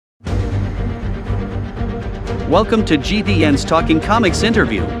Welcome to GVN's Talking Comics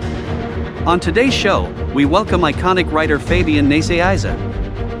interview. On today's show, we welcome iconic writer Fabian Nicieza.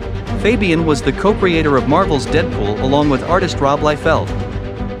 Fabian was the co-creator of Marvel's Deadpool along with artist Rob Liefeld.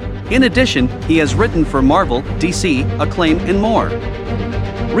 In addition, he has written for Marvel, DC, Acclaim, and more.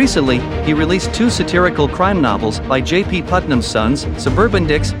 Recently, he released 2 satirical crime novels by J.P. Putnam's Sons, Suburban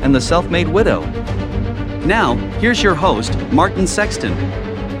Dicks and The Self-Made Widow. Now, here's your host, Martin Sexton.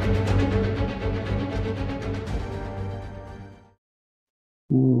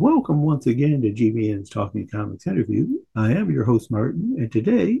 Welcome once again to GVN's Talking Comics interview. I am your host, Martin, and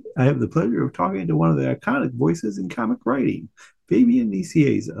today I have the pleasure of talking to one of the iconic voices in comic writing, Fabian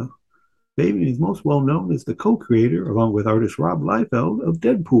Nicieza. Fabian is most well known as the co-creator, along with artist Rob Liefeld, of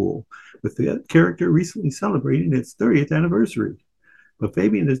Deadpool, with the character recently celebrating its 30th anniversary. But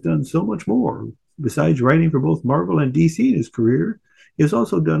Fabian has done so much more. Besides writing for both Marvel and DC in his career, he has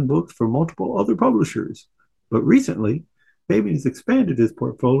also done books for multiple other publishers. But recently, Fabian has expanded his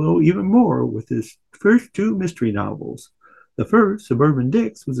portfolio even more with his first 2 mystery novels. The first, Suburban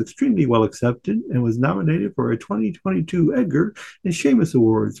Dicks, was extremely well accepted and was nominated for a 2022 Edgar and Shamus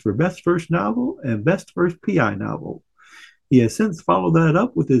Awards for Best First Novel and Best First PI Novel. He has since followed that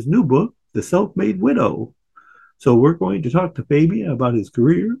up with his new book, The Self-Made Widow. So we're going to talk to Fabian about his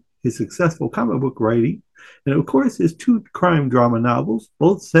career, his successful comic book writing, and of course his 2 crime drama novels,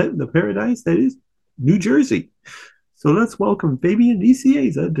 both set in the paradise that is New Jersey. So let's welcome Fabian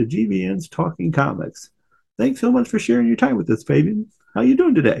Nicieza to GVN's Talking Comics. Thanks so much for sharing your time with us, Fabian. How are you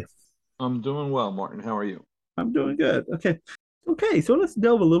doing today? I'm doing well, Martin. How are you? I'm doing good. Okay, so let's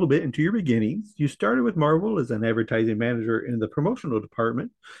delve a little bit into your beginnings. You started with Marvel as an advertising manager in the promotional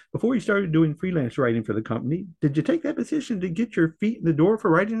department before you started doing freelance writing for the company. Did you take that position to get your feet in the door for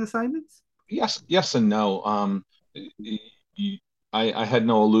writing assignments? Yes and no. I had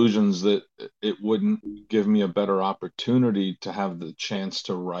no illusions that it wouldn't give me a better opportunity to have the chance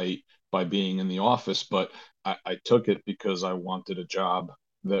to write by being in the office, but I took it because I wanted a job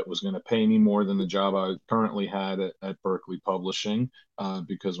that was going to pay me more than the job I currently had at Berkeley Publishing,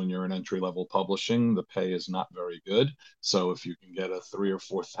 because when you're in entry-level publishing, the pay is not very good. So if you can get a $3,000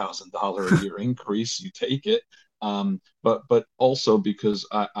 or $4,000 a year increase, you take it. But also because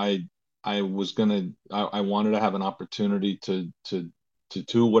I wanted to have an opportunity to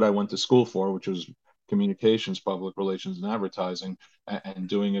do what I went to school for, which was communications, public relations, and advertising, and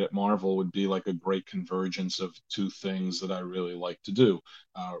doing it at Marvel would be like a great convergence of 2 things that I really like to do,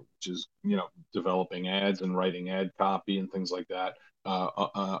 which is, developing ads and writing ad copy and things like that,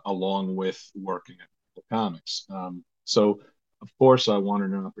 along with working at the comics. So, of course, I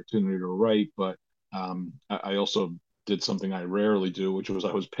wanted an opportunity to write, but I also did something I rarely do, which was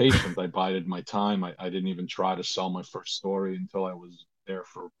I was patient. I bided my time. I didn't even try to sell my first story until I was there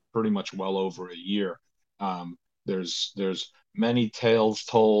for pretty much well over a year. There's many tales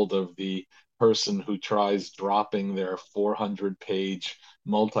told of the person who tries dropping their 400-page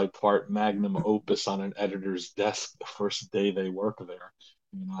multi-part magnum opus on an editor's desk the first day they work there.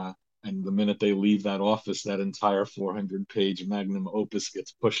 And the minute they leave that office, that entire 400-page magnum opus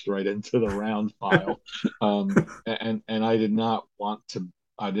gets pushed right into the round file. And I did not want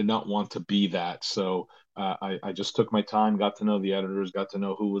to be that. So I just took my time, got to know the editors, got to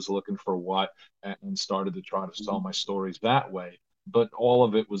know who was looking for what, and started to try to sell my stories that way. But all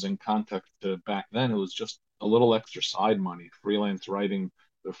of it was in context to back then. It was just a little extra side money. Freelance writing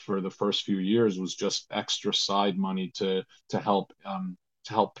for the first few years was just extra side money to help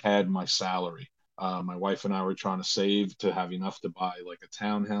pad my salary. My wife and I were trying to save to have enough to buy like a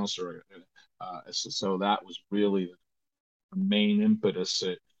townhouse, so that was really the main impetus.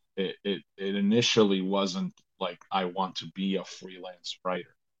 It initially wasn't like I want to be a freelance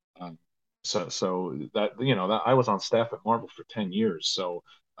writer. So that that I was on staff at Marvel for 10 years, so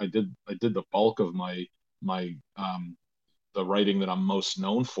I did the bulk of my the writing that I'm most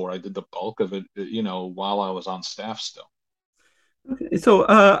known for. I did the bulk of it, while I was on staff still. Okay, so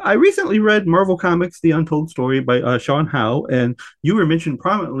I recently read Marvel Comics: The Untold Story by Sean Howe, and you were mentioned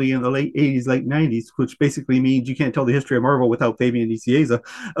prominently in the late '80s, late '90s, which basically means you can't tell the history of Marvel without Fabian Nicieza.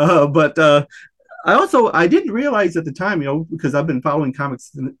 But I didn't realize at the time, because I've been following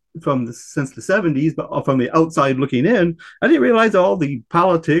comics since the '70s, but from the outside looking in, I didn't realize all the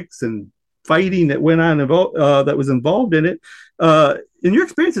politics and fighting that went on that was involved in it. In your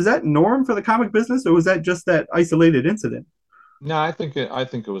experience, is that norm for the comic business, or was that just that isolated incident? No, I think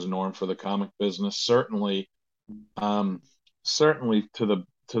it was norm for the comic business. Certainly to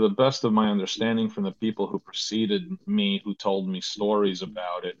the best of my understanding from the people who preceded me, who told me stories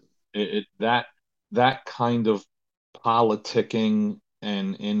about it, that kind of politicking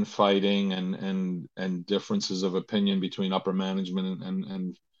and infighting and differences of opinion between upper management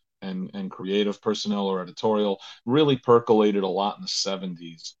and creative personnel or editorial really percolated a lot in the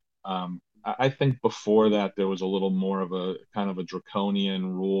 70s. I think before that there was a little more of a kind of a draconian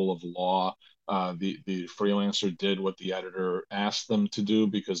rule of law. The freelancer did what the editor asked them to do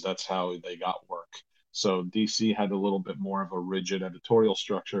because that's how they got work. So DC had a little bit more of a rigid editorial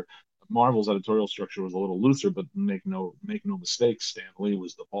structure. Marvel's editorial structure was a little looser, but make no mistake, Stan Lee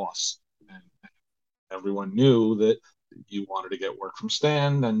was the boss, and everyone knew that you wanted to get work from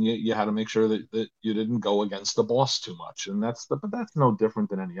Stan, and you had to make sure that you didn't go against the boss too much, and but that's no different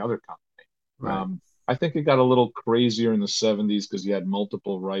than any other company. Right. I think it got a little crazier in the 70s because you had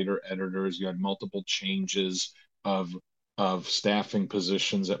multiple writer editors, you had multiple changes of staffing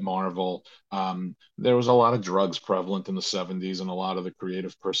positions at Marvel. There was a lot of drugs prevalent in the 70s, and a lot of the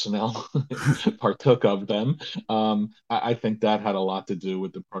creative personnel partook of them. I think that had a lot to do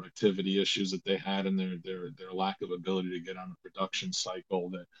with the productivity issues that they had and their lack of ability to get on a production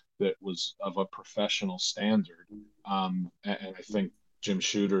cycle that was of a professional standard. And I think Jim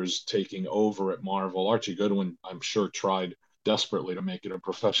Shooter's taking over at Marvel. Archie Goodwin, I'm sure, tried desperately to make it a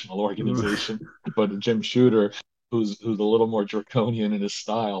professional organization, but Jim Shooter, who's a little more draconian in his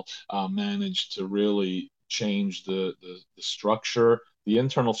style, managed to really change the structure, the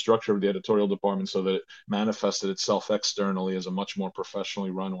internal structure of the editorial department, so that it manifested itself externally as a much more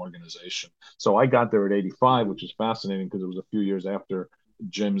professionally run organization. So I got there at 85, which is fascinating because it was a few years after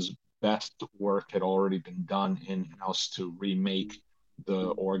Jim's best work had already been done in house to remake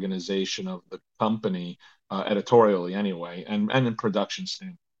the organization of the company, editorially anyway, and in production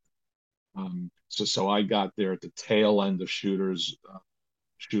standpoint. So I got there at the tail end of Shooter's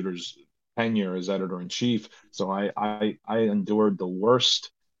tenure as editor in chief. So I endured the worst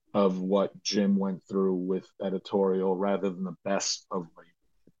of what Jim went through with editorial rather than the best of what he.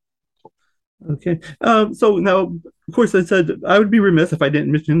 Okay. So now, of course, I said I would be remiss if I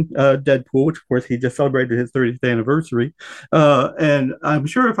didn't mention Deadpool, which, of course, he just celebrated his 30th anniversary. And I'm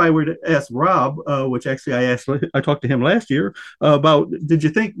sure if I were to ask Rob, which actually I talked to him last year about, did you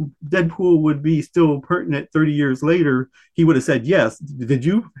think Deadpool would be still pertinent 30 years later? He would have said yes. Did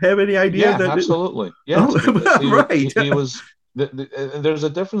you have any idea Yeah, that? absolutely. Yes, because Oh, right. he was. There's a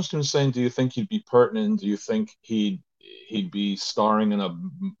difference between saying, "Do you think he'd be pertinent? Do you think he'd be starring in a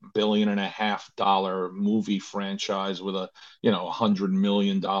 $1.5 billion movie franchise with a $100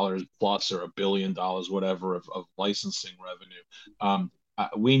 million plus or $1 billion, whatever, of licensing revenue?"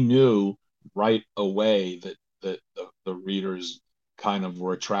 We knew right away that the readers kind of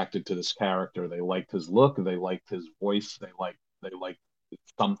were attracted to this character. They liked his look, they liked his voice, they liked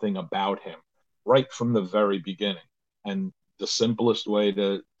something about him right from the very beginning. And the simplest way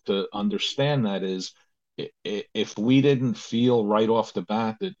to understand that is, if we didn't feel right off the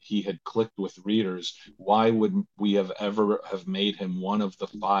bat that he had clicked with readers, why would we have ever have made him one of the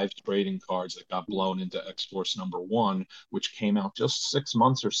 5 trading cards that got blown into X-Force #1, which came out just 6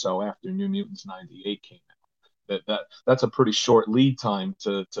 months or so after New Mutants '98 came out? That's a pretty short lead time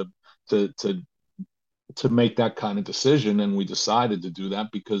to to to make that kind of decision. And we decided to do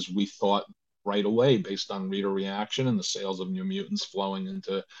that because we thought right away, based on reader reaction and the sales of New Mutants flowing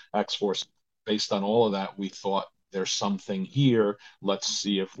into X-Force, based on all of that, we thought there's something here. Let's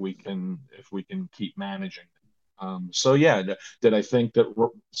see if we can keep managing. So yeah, did I think that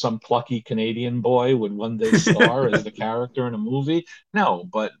some plucky Canadian boy would one day star as the character in a movie? No,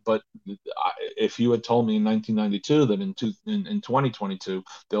 but if you had told me in 1992 that in 2022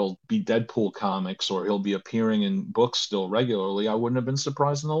 there'll be Deadpool comics or he'll be appearing in books still regularly, I wouldn't have been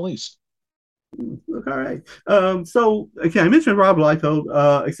surprised in the least. All right. So again, I mentioned Rob Liefeld.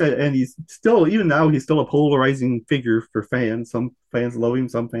 I said, and he's still, even now, he's still a polarizing figure for fans. Some fans love him,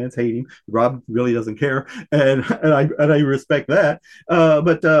 some fans hate him. Rob really doesn't care, and I respect that. And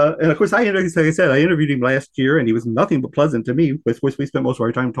of course, like I said, I interviewed him last year, and he was nothing but pleasant to me. Of course, we spent most of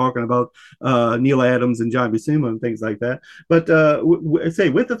our time talking about Neil Adams and John Buscema and things like that. But say,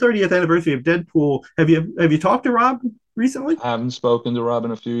 with the 30th anniversary of Deadpool, have you talked to Rob recently? I haven't spoken to Rob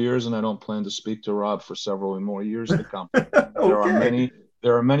in a few years, and I don't plan to speak to Rob for several more years to come. There are Okay.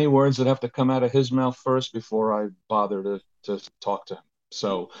 many words that have to come out of his mouth first before I bother to talk to him.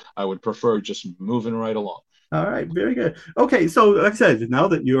 So I would prefer just moving right along. All right, very good. Okay, so like I said, now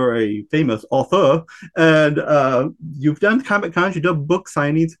that you're a famous author and you've done Comic Cons, you've done book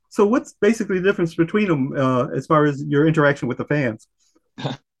signings. So what's basically the difference between them as far as your interaction with the fans?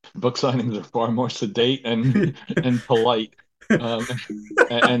 Book signings are far more sedate and polite, um,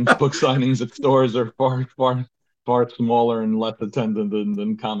 and book signings at stores are far far smaller and less attended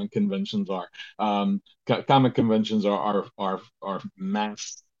than comic conventions are. Comic conventions are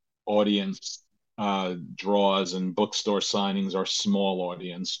mass audience draws, and bookstore signings are small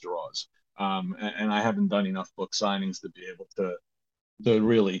audience draws. And I haven't done enough book signings to be able to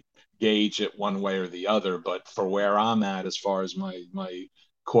really gauge it one way or the other. But for where I'm at, as far as my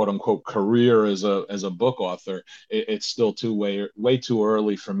quote unquote career as a book author, it's still way too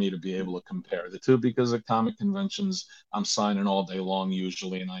early for me to be able to compare the two, because at comic conventions I'm signing all day long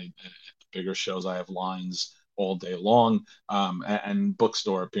usually, and at bigger shows I have lines all day long, and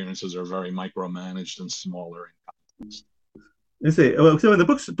bookstore appearances are very micromanaged and smaller in context. Let's say, well, so in the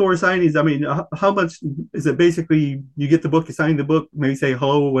bookstore signings, I mean, how much is it? Basically, you get the book, you sign the book, maybe say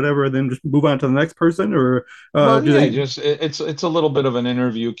hello or whatever, then just move on to the next person, or Well, do yeah, they? just it's a little bit of an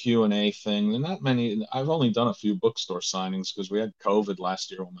interview Q&A thing. And not many. I've only done a few bookstore signings because we had COVID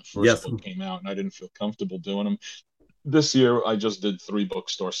last year when my first Yes. book came out, and I didn't feel comfortable doing them. This year, I just did three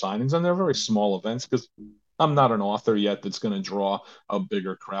bookstore signings, and they're very small events because I'm not an author yet that's going to draw a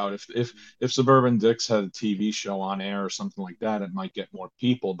bigger crowd. If Suburban Dicks had a TV show on air or something like that, it might get more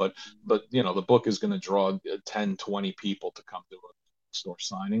people. But the book is going to draw 10, 20 people to come to a store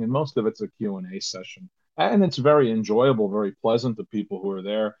signing, and most of it's a Q&A session. And it's very enjoyable, very pleasant. The people who are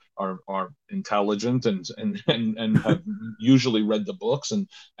there are intelligent and have usually read the books and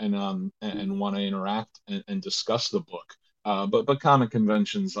want to interact and discuss the book. But comic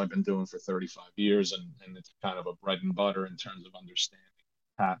conventions I've been doing for 35 years, and it's kind of a bread and butter in terms of understanding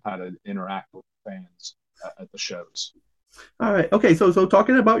how to interact with fans at the shows. All right. Okay. So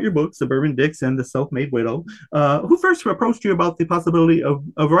talking about your book, Suburban Dicks and the Self-Made Widow, who first approached you about the possibility of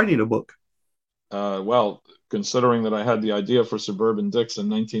writing a book? Well, considering that I had the idea for Suburban Dicks in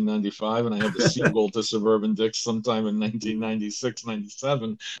 1995, and I had the sequel to Suburban Dicks sometime in 1996,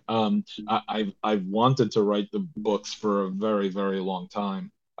 97, I've wanted to write the books for a very, very long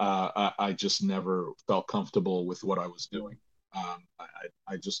time. I just never felt comfortable with what I was doing.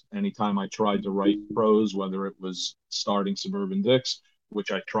 I just, anytime I tried to write prose, whether it was starting Suburban Dicks, which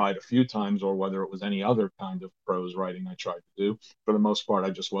I tried a few times, or whether it was any other kind of prose writing I tried to do, for the most part, I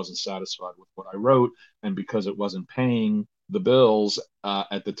just wasn't satisfied with what I wrote. And because it wasn't paying the bills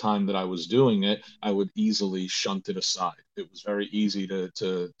at the time that I was doing it, I would easily shunt it aside. It was very easy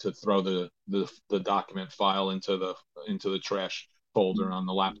to throw the document file into the trash folder on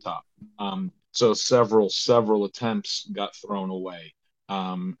the laptop. So several attempts got thrown away.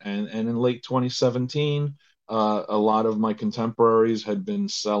 And in late 2017, a lot of my contemporaries had been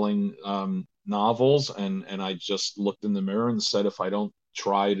selling novels, and I just looked in the mirror and said, if I don't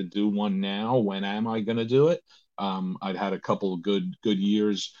try to do one now, when am I going to do it? I'd had a couple of good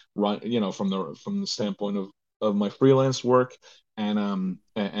years run, from the standpoint of my freelance work, and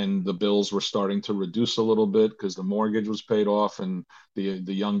the bills were starting to reduce a little bit because the mortgage was paid off, and the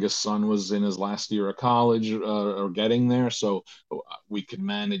youngest son was in his last year of college, or getting there, so we could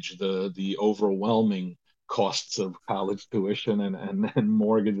manage the overwhelming costs of college tuition and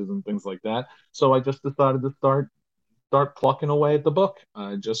mortgages and things like that. So I just decided to start plucking away at the book.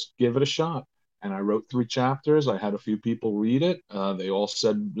 Just give it a shot. And I wrote three chapters. I had a few people read it. They all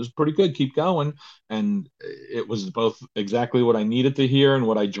said it was pretty good. Keep going. And it was both exactly what I needed to hear and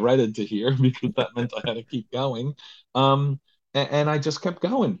what I dreaded to hear because that meant I had to keep going. And I just kept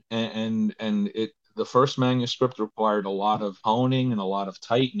going. And it the first manuscript required a lot of honing and a lot of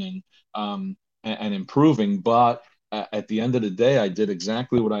tightening, and improving. But at the end of the day, I did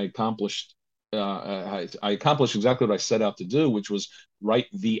exactly what I accomplished. I accomplished exactly what I set out to do, which was write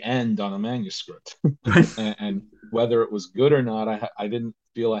the end on a manuscript. And whether it was good or not, I didn't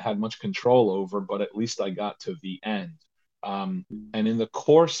feel I had much control over, but at least I got to the end. And in the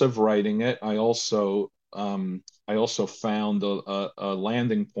course of writing it, I also found a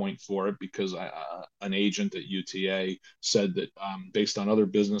landing point for it because an agent at UTA said that, based on other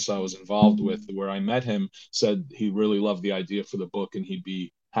business I was involved with, where I met him, said he really loved the idea for the book and he'd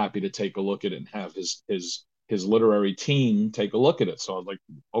be happy to take a look at it and have his literary team take a look at it. So I was like,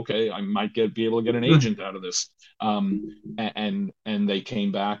 okay, I might be able to get an agent out of this. And they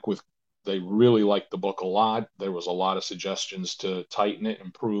came back with, they really liked the book a lot. There was a lot of suggestions to tighten it,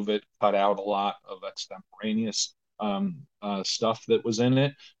 improve it, cut out a lot of extemporaneous stuff that was in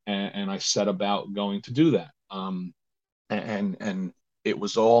it, and I set about going to do that. And it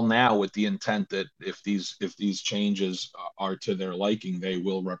was all now with the intent that if these changes are to their liking, they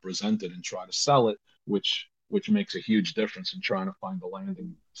will represent it and try to sell it, which makes a huge difference in trying to find a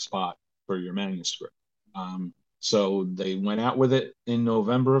landing spot for your manuscript. So they went out with it in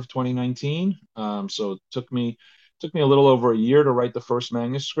November of 2019. So it took me a little over a year to write the first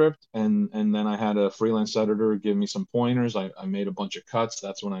manuscript, and then I had a freelance editor give me some pointers. I made a bunch of cuts.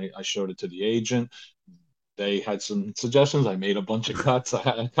 That's when I showed it to the agent. They had some suggestions. I made a bunch of cuts.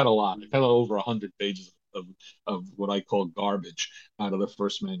 I cut a lot. I cut over 100 pages of what I call garbage out of the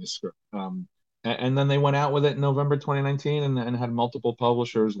first manuscript. And then they went out with it in November 2019 and had multiple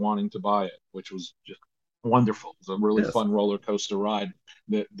publishers wanting to buy it, which was just wonderful. It was a really Yes. fun roller coaster ride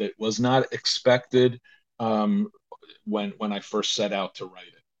that was not expected when I first set out to write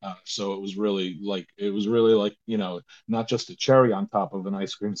it. So it was really like, not just a cherry on top of an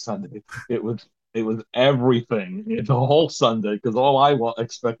ice cream sundae. It was everything, the whole Sunday, because all I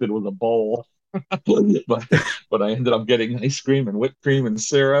expected was a bowl. but but I ended up getting ice cream and whipped cream and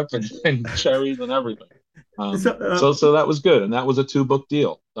syrup and cherries and everything. So, So that was good, and that was a 2 book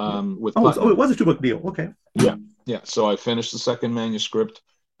deal yeah. with So it Putnam. was a 2 book deal. Okay. Yeah, yeah. So I finished the second manuscript.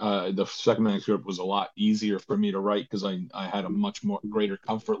 The second manuscript was a lot easier for me to write because I had a much more greater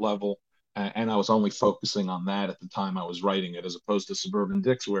comfort level, and I was only focusing on that at the time I was writing it, as opposed to Suburban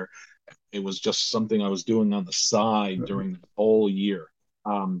Dicks, where it was just something I was doing on the side during the whole year.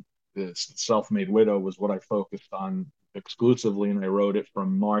 The Self-Made Widow was what I focused on exclusively, and I wrote it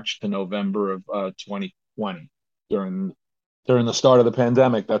from March to November of 2020 during during the start of the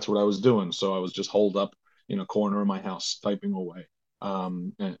pandemic. That's what I was doing. So I was just holed up in a corner of my house typing away.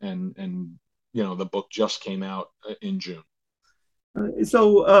 And the book just came out in June.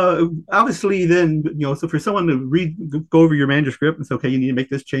 So obviously, then so for someone to go over your manuscript and say, okay, you need to make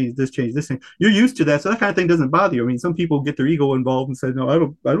this change, this thing. You're used to that, so that kind of thing doesn't bother you. I mean, some people get their ego involved and say, no, I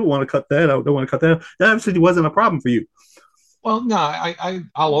don't want to cut that out. I don't want to cut that out. That obviously wasn't a problem for you. Well, no,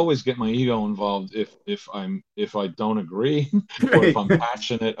 I'll always get my ego involved if I don't agree or if Right. I'm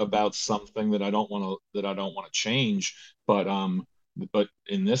passionate about something that I don't want to change. But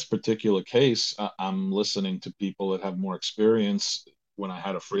in this particular case, I'm listening to people that have more experience when I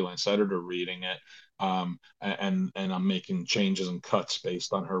had a freelance editor reading it. And I'm making changes and cuts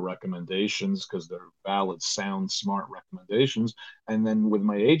based on her recommendations because they're valid, sound, smart recommendations. And then with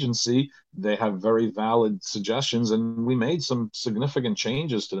my agency, they have very valid suggestions, and we made some significant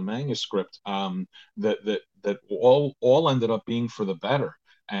changes to the manuscript that all ended up being for the better.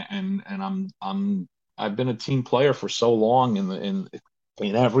 And I've been a team player for so long in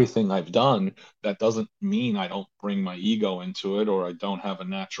everything I've done. That doesn't mean I don't bring my ego into it, or I don't have a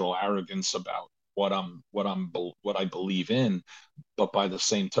natural arrogance about what I believe in. But by the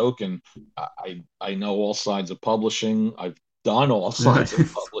same token, I know all sides of publishing. I've done all sides of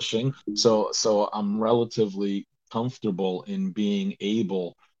Right. publishing, so I'm relatively comfortable in being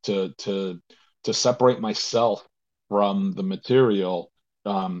able to separate myself from the material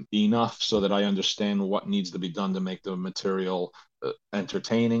enough so that I understand what needs to be done to make the material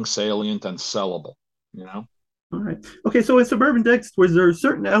entertaining, salient, and sellable. You know. All right. Okay. So in Suburban Dex, was there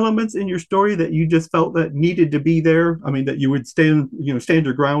certain elements in your story that you just felt that needed to be there? I mean, that you would stand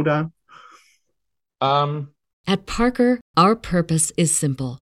your ground on? Um, At Parker, our purpose is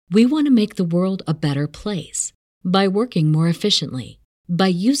simple. We want to make the world a better place by working more efficiently, by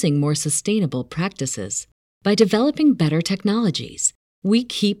using more sustainable practices, by developing better technologies. We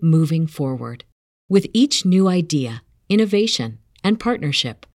keep moving forward. With each new idea, innovation, and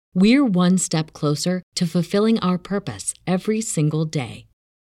partnership, we're one step closer to fulfilling our purpose every single day.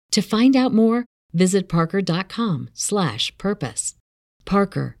 To find out more, visit parker.com/purpose.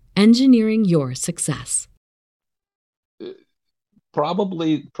 Parker, engineering your success.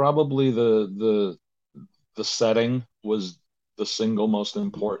 probably the setting was the single most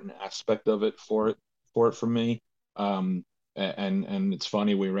important aspect of it for me. And it's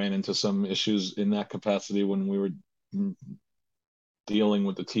funny, we ran into some issues in that capacity when we were dealing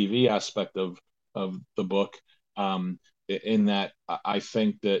with the TV aspect of the book. In that I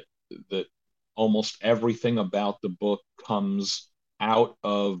think that almost everything about the book comes out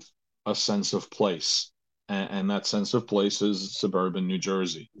of a sense of place, and that sense of place is suburban New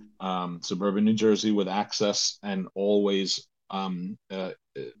Jersey. Suburban New Jersey with access and always a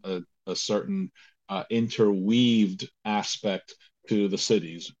certain interweaved aspect to the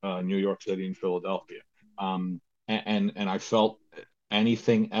cities, New York City and Philadelphia. And I felt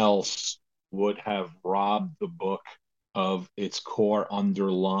anything else would have robbed the book of its core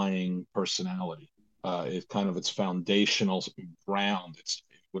underlying personality. It's kind of its foundational ground. It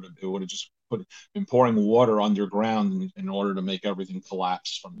would have just been pouring water underground in order to make everything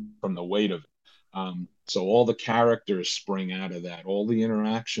collapse from the weight of it. So all the characters spring out of that. All the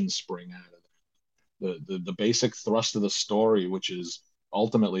interactions spring out of that. The basic thrust of the story, which is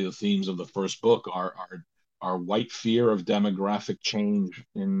ultimately the themes of the first book, are white fear of demographic change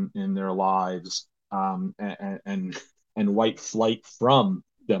in their lives, and white flight from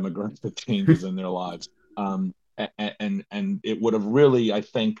demographic changes in their lives. And it would have really, I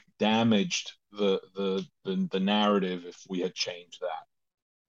think, damaged the narrative if we had changed that.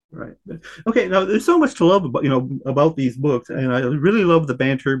 Right. Okay. Now, there's so much to love about about these books, and I really love the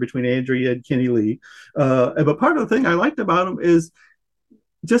banter between Andrea and Kenny Lee. But part of the thing I liked about them is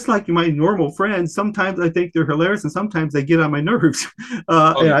just like my normal friends, sometimes I think they're hilarious and sometimes they get on my nerves.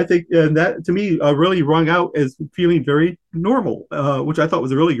 Oh And yeah, I think that to me really rung out as feeling very normal, which I thought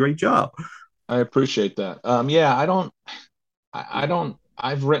was a really great job. I appreciate that. Yeah, I don't.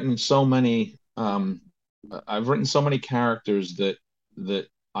 I've written so many characters that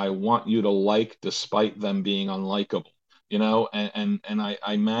I want you to like despite them being unlikable, and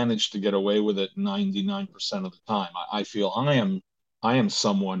I managed to get away with it 99% of the time. I feel I am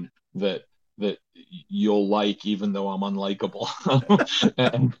someone that you'll like even though I'm unlikable.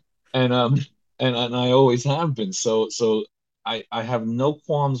 and and um and I always have been. So I have no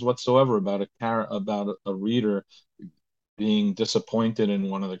qualms whatsoever about about a reader being disappointed in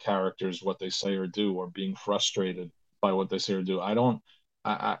one of the characters, what they say or do, or being frustrated by what they say or do. I don't.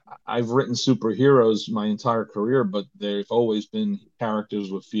 I've written superheroes my entire career, but they've always been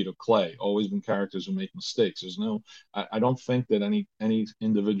characters with feet of clay. Always been characters who make mistakes. There's no. I don't think that any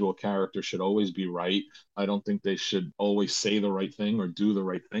individual character should always be right. I don't think they should always say the right thing or do the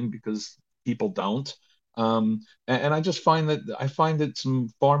right thing because people don't. And I just find that I find it some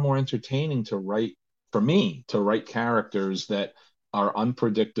far more entertaining to write for me to write characters that are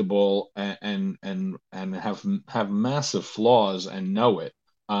unpredictable and have massive flaws and know it.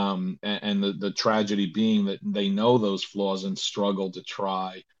 And the tragedy being that they know those flaws and struggle to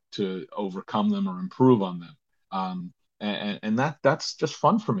try to overcome them or improve on them. And that's just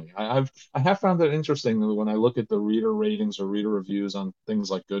fun for me. I have found it interesting that when I look at the reader ratings or reader reviews on things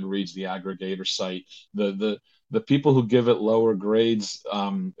like Goodreads, the aggregator site, the people who give it lower grades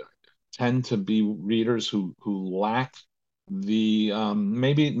tend to be readers who lack the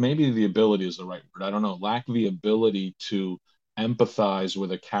maybe the ability is the right word. I don't know, lack the ability to empathize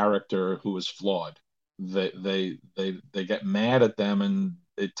with a character who is flawed. They get mad at them and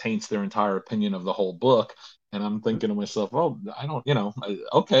it taints their entire opinion of the whole book. And I'm thinking to myself, oh, I don't,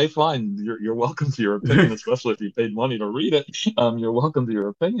 okay, fine. You're welcome to your opinion, especially if you paid money to read it. You're welcome to your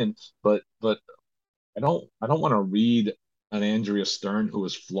opinion, but I don't want to read an Andrea Stern who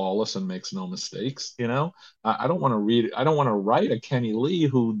is flawless and makes no mistakes, I don't want to I don't want to write a Kenny Lee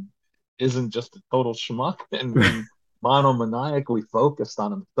who isn't just a total schmuck and monomaniacally focused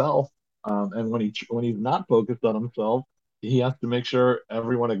on himself. And when he's not focused on himself, he has to make sure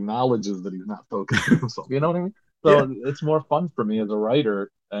everyone acknowledges that he's not focused on himself. You know what I mean? Yeah. So it's more fun for me as a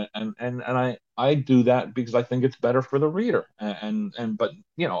writer, and I do that because I think it's better for the reader. And but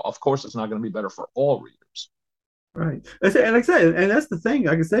of course, it's not going to be better for all readers. Right. And like I said, and that's the thing.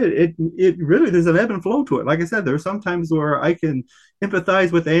 Like I said, it really there's an ebb and flow to it. Like I said, there are some times where I can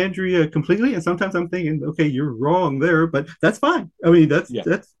empathize with Andrea completely, and sometimes I'm thinking, okay, you're wrong there, but that's fine. I mean, Yeah.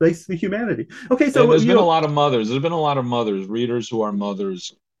 that's basically humanity. Okay, And so there's been a lot of mothers. There's been a lot of mothers, readers who are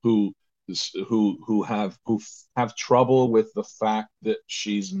mothers who who have trouble with the fact that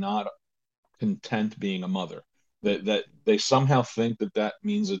she's not content being a mother. That they somehow think that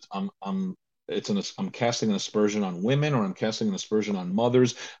means I'm casting an aspersion on women or I'm casting an aspersion on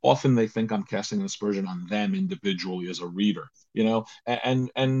mothers. Often they think I'm casting an aspersion on them individually as a reader, and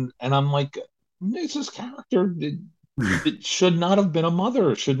I'm like, this character it should not have been a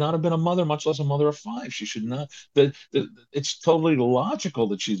mother. Should not have been a mother, much less a mother of five. She should not. It's totally logical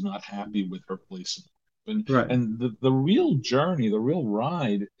that she's not happy with her place in life. right. And the real journey, the real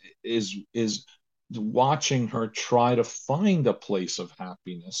ride, is watching her try to find a place of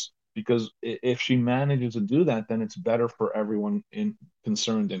happiness. Because if she manages to do that, then it's better for everyone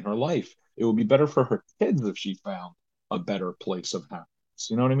concerned in her life. It would be better for her kids if she found a better place of happiness.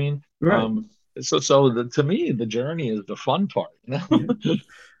 You know what I mean? Right. To me, the journey is the fun part. Yeah.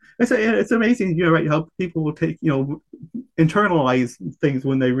 It's amazing, right, how people will take, internalize things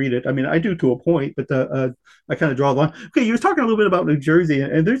when they read it. I mean, I do to a point, but I kind of draw the line. Okay, you were talking a little bit about New Jersey,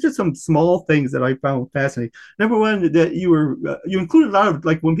 and there's just some small things that I found fascinating. Number one, that you included a lot of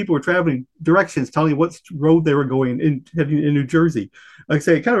like when people were traveling directions, telling you what road they were going in New Jersey. Like I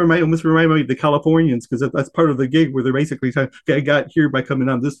say, it kind of almost remind me of the Californians because that's part of the gig where they're basically saying, "Okay, I got here by coming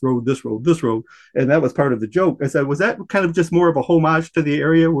on this road, this road, this road," and that was part of the joke. I said, was that kind of just more of a homage to the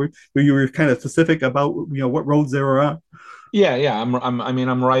area where you were kind of specific about what roads they were on? Yeah, yeah. I mean,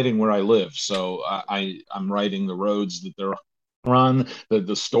 I'm writing where I live, so I'm writing the roads that they're run.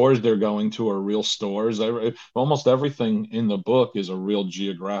 The stores they're going to are real stores. Almost everything in the book is a real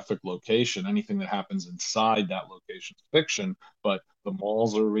geographic location. Anything that happens inside that location is fiction, but the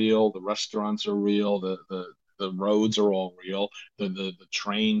malls are real, the restaurants are real, the roads are all real. The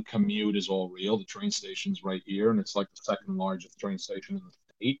train commute is all real. The train station's right here, and it's like the second largest train station in the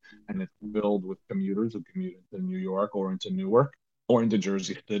state, and it's filled with commuters who commute into New York or into Newark or into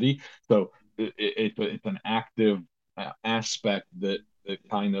Jersey City. So it's an active aspect that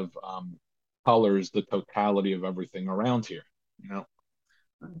kind of colors the totality of everything around here. You know.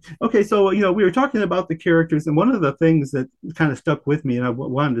 Okay, so we were talking about the characters, and one of the things that kind of stuck with me, and I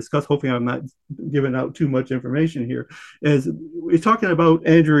want to discuss. Hopefully, I'm not giving out too much information here. Is we're talking about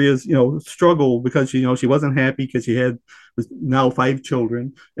Andrea's struggle because she wasn't happy because she was now 5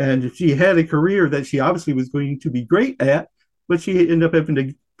 children, and she had a career that she obviously was going to be great at, but she ended up having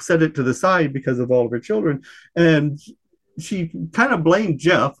to set it to the side because of all of her children, and she kind of blamed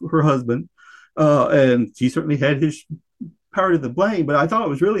Jeff, her husband, and she certainly had his part of the blame. But I thought it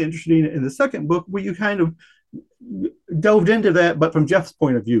was really interesting in the second book where you kind of delved into that, but from Jeff's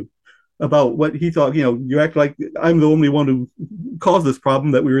point of view about what he thought. You act like I'm the only one who caused this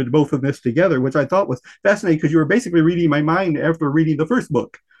problem, that we were both in this together, which I thought was fascinating because you were basically reading my mind after reading the first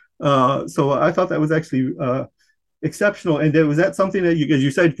book. So I thought that was actually exceptional. And was that something that you, as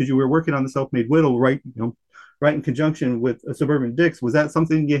you said, because you were working on the Self-Made Widow, right? Right in conjunction with Suburban Dicks, was that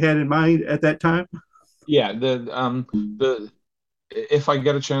something you had in mind at that time? Yeah, the if I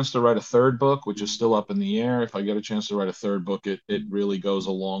get a chance to write a third book, which is still up in the air, if I get a chance to write a third book, it really goes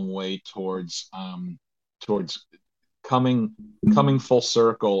a long way towards coming full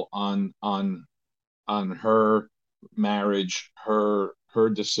circle on her marriage, her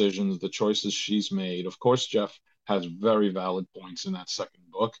decisions, the choices she's made. Of course, Jeff has very valid points in that second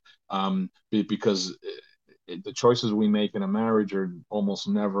book, because the choices we make in a marriage are almost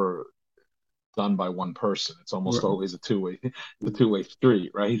never done by one person. It's almost always a two-way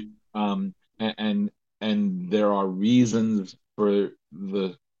street, right? And there are reasons for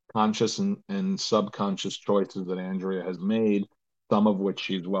the conscious and subconscious choices that Andrea has made, some of which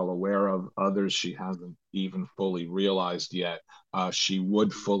she's well aware of, others she hasn't even fully realized yet. She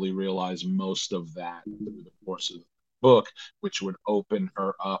would fully realize most of that through the course of the book, which would open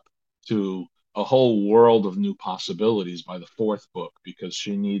her up to a whole world of new possibilities by the fourth book, because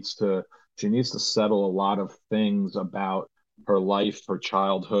she needs to settle a lot of things about her life, her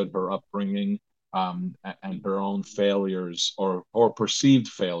childhood, her upbringing, and her own failures or perceived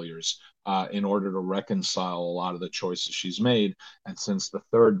failures, in order to reconcile a lot of the choices she's made. And since the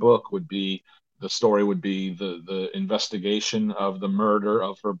third book the story would be the investigation of the murder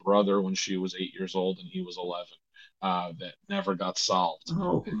of her brother when she was 8 years old and he was 11, that never got solved.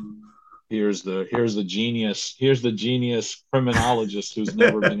 Oh. Here's the genius criminologist who's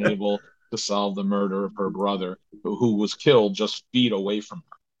never been able to solve the murder of her brother, who was killed just feet away from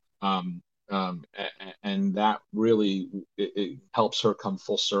her. And that really it helps her come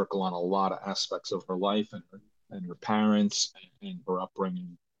full circle on a lot of aspects of her life and her parents and her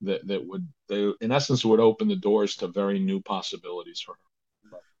upbringing they in essence would open the doors to very new possibilities for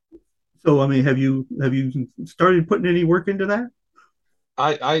her. So, I mean, have you started putting any work into that?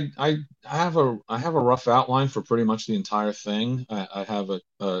 I have a rough outline for pretty much the entire thing. I have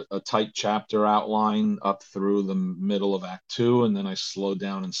a tight chapter outline up through the middle of Act Two, and then I slowed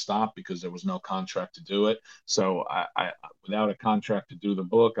down and stopped because there was no contract to do it. So I without a contract to do the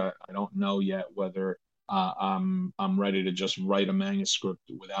book, I don't know yet whether I'm ready to just write a manuscript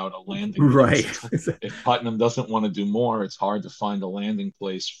without a landing Right. place. If Putnam doesn't want to do more, it's hard to find a landing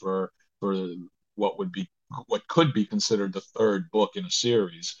place for what would be what could be considered the third book in a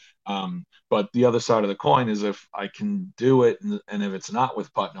series. But the other side of the coin is if I can do it, and if it's not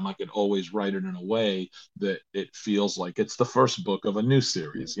with Putnam, I could always write it in a way that it feels like it's the first book of a new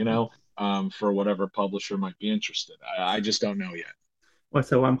series, for whatever publisher might be interested. I just don't know yet. Well,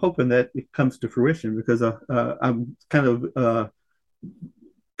 so I'm hoping that it comes to fruition because I'm kind of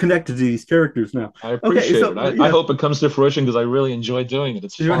connected to these characters now. I appreciate it. I hope it comes to fruition because I really enjoy doing it.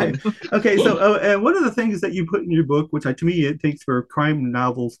 It's fun. Right. Okay, so and one of the things that you put in your book, which to me it takes for a crime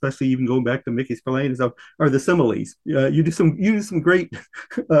novel, especially even going back to Mickey Spillane and stuff, are the similes. You do some great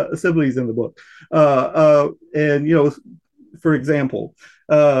similes in the book, and for example,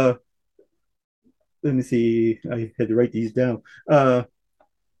 let me see, I had to write these down.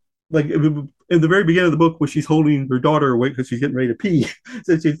 Like in the very beginning of the book, where she's holding her daughter away because she's getting ready to pee.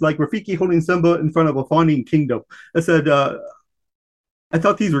 So she's like Rafiki holding Simba in front of a fawning kingdom. I said, I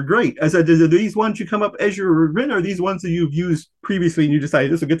thought these were great. I said, are these ones you come up as you're written, or are these ones that you've used previously and you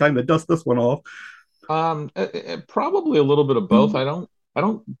decided this is a good time to dust this one off? Probably a little bit of both. I don't,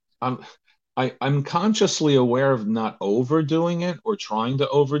 I'm, I'm consciously aware of not overdoing it or trying to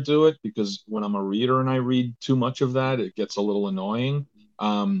overdo it because when I'm a reader and I read too much of that, it gets a little annoying.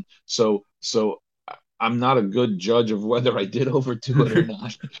 So I'm not a good judge of whether I did overdo it or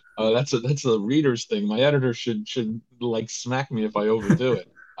not. That's a reader's thing. My editor should like smack me if I overdo it.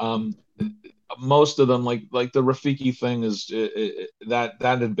 Most of them, like the Rafiki thing, that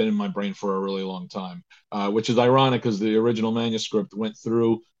had been in my brain for a really long time, which is ironic because the original manuscript went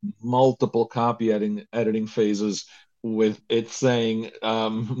through multiple copy editing phases with it saying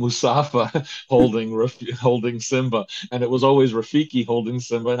Musafa holding Simba, and it was always Rafiki holding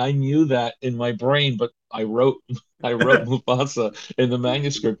Simba, and I knew that in my brain, but I wrote Mufasa in the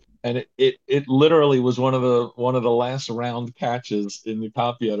manuscript, and it literally was one of the last round catches in the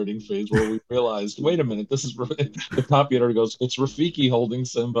copy editing phase where we realized, wait a minute, this is the copy editor goes, it's Rafiki holding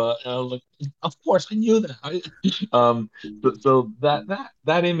Simba, and I was like, of course I knew that. So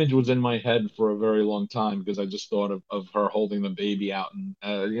that image was in my head for a very long time because I just thought of her holding the baby out and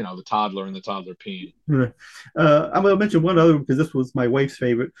the toddler and the toddler peeing. I'm going to mention one other because this was my wife's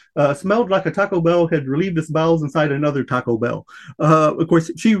favorite. Smelled like a Taco Bell had relieved its bowels inside another Taco Bell. Of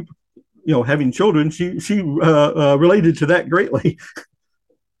course, she, having children, she related to that greatly.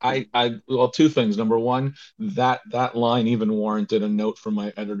 Well, two things. Number one, that line even warranted a note from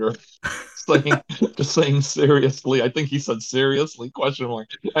my editor saying, just saying seriously. I think he said seriously, question mark.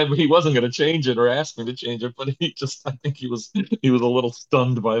 I mean, he wasn't going to change it or ask me to change it, but I think he was a little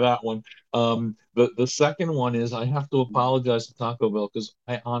stunned by that one. The second one is I have to apologize to Taco Bell because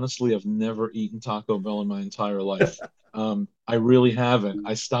I honestly have never eaten Taco Bell in my entire life. I really haven't.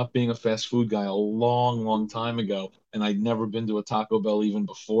 I stopped being a fast food guy a long, long time ago, and I'd never been to a Taco Bell even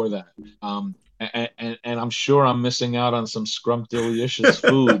before that. And I'm sure I'm missing out on some scrumptious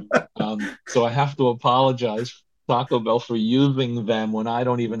food. So I have to apologize, Taco Bell, for using them when I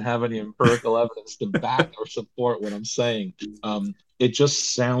don't even have any empirical evidence to back or support what I'm saying. It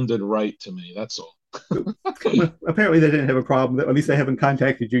just sounded right to me. That's all. Well, apparently, they didn't have a problem. At least they haven't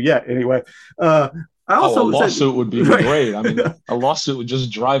contacted you yet. Anyway, I Oh, a also said, lawsuit would be right. great. I mean, a lawsuit would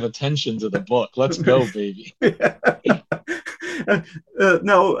just drive attention to the book. Let's go, baby.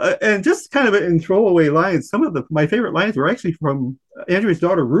 No, and just kind of in throwaway lines, some of my favorite lines were actually from Andrew's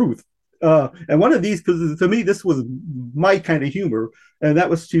daughter Ruth. And one of these, because to me this was my kind of humor, and that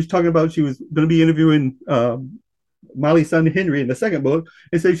was she was talking about she was going to be interviewing Molly's son Henry in the second book,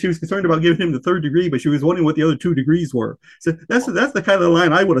 and said she was concerned about giving him the third degree, but she was wondering what the other two degrees were. So that's the kind of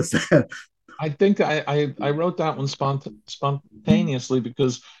line I would have said. I think I wrote that one spontaneously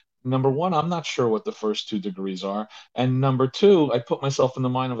because number one, I'm not sure what the first two degrees are, and number two, I put myself in the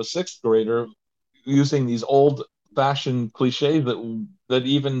mind of a sixth grader using these old fashioned cliches that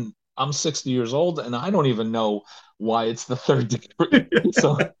even I'm 60 years old and I don't even know why it's the third degree.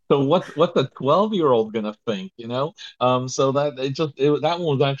 So what the 12-year-old gonna think, you know? So that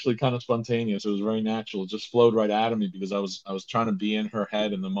one was actually kind of spontaneous. It was very natural. It just flowed right out of me because I was trying to be in her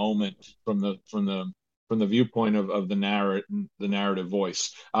head in the moment from the viewpoint of the narrative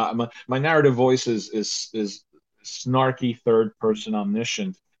voice. My narrative voice is snarky third person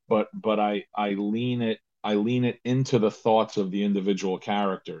omniscient, but I lean it into the thoughts of the individual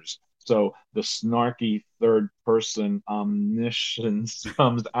characters. So the snarky third person omniscience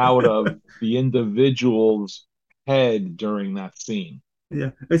comes out of the individual's head during that scene.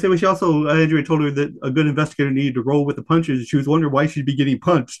 Yeah, I say. Well, she also Andrea told her that a good investigator needed to roll with the punches. She was wondering why she'd be getting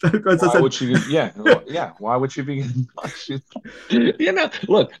punched. Because I Why said, would she? Yeah, yeah. Why would she be getting punched?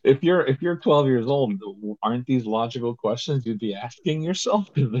 Look, if you're 12 years old, aren't these logical questions you'd be asking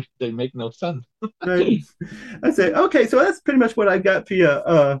yourself? Because they make no sense. right. I say, okay, so that's pretty much what I got for you,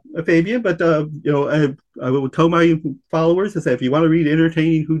 Fabian. But I will tell my followers to say if you want to read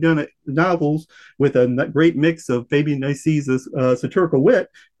entertaining whodunit novels with a great mix of Fabian Nicieza's satirical wit,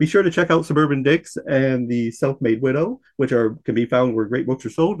 be sure to check out Suburban Dicks and The Self-Made Widow, which can be found where great books are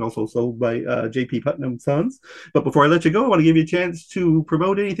sold, and also sold by J.P. Putnam Sons. But before I let you go, I want to give you a chance to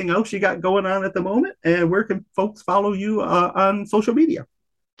promote anything else you got going on at the moment, and where can folks follow you on social media?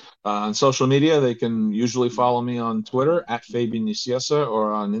 On social media, they can usually follow me on Twitter at Fabian Nicieza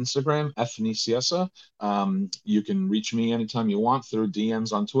or on Instagram, F Nicieza. You can reach me anytime you want through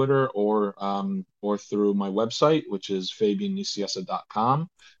DMs on Twitter or through my website, which is fabiannicieza.com.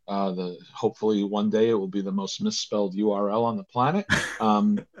 Hopefully one day it will be the most misspelled URL on the planet.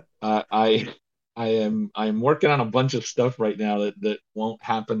 I I am working on a bunch of stuff right now that won't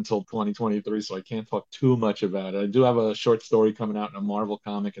happen until 2023, so I can't talk too much about it. I do have a short story coming out in a Marvel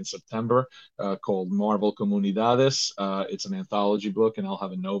comic in September called Marvel Comunidades. It's an anthology book, and I'll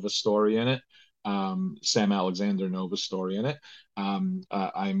have a Nova story in it. Sam Alexander Nova story in it.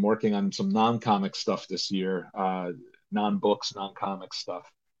 I'm working on some non-comic stuff this year, non-books, non-comic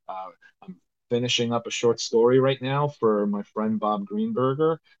stuff. I'm finishing up a short story right now for my friend Bob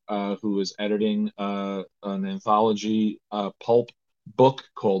Greenberger, who is editing an anthology pulp book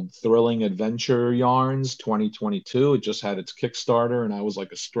called Thrilling Adventure Yarns 2022. It just had its Kickstarter, and I was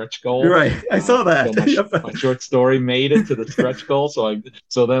like a stretch goal. Right, I saw that. So my short story made it to the stretch goal,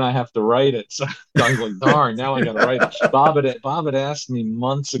 so then I have to write it. So I was like, darn, now I got to write it. Bob had asked me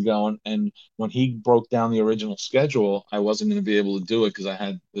months ago, and when he broke down the original schedule, I wasn't going to be able to do it because I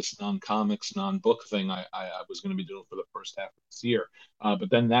had this non-comics, non-book thing I was going to be doing for the first half of this year.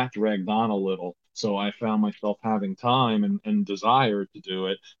 But then that dragged on a little. So I found myself having time and desire to do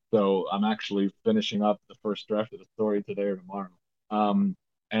it. So I'm actually finishing up the first draft of the story today or tomorrow. And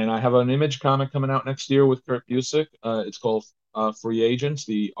I have an Image comic coming out next year with Kurt Busiek. It's called Free Agents.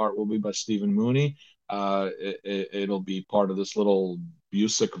 The art will be by Stephen Mooney. It'll be part of this little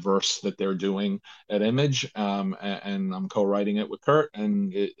Busiek verse that they're doing at Image, and I'm co-writing it with Kurt.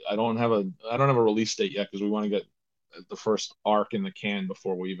 And I don't have a release date yet because we want to get the first arc in the can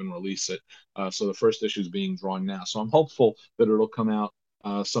before we even release it. So the first issue is being drawn now. So I'm hopeful that it'll come out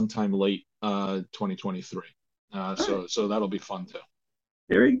sometime late 2023. So that'll be fun too.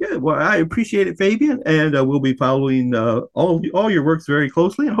 Very good. Well, I appreciate it, Fabian, and we'll be following all your works very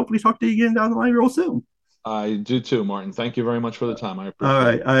closely, and hopefully talk to you again down the line real soon. I do too, Martin. Thank you very much for the time. I appreciate it. All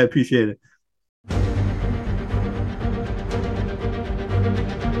right, I appreciate it.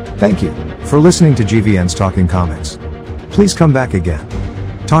 Thank you for listening to GVN's Talking Comics. Please come back again.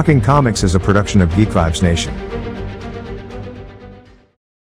 Talking Comics is a production of Geek Vibes Nation.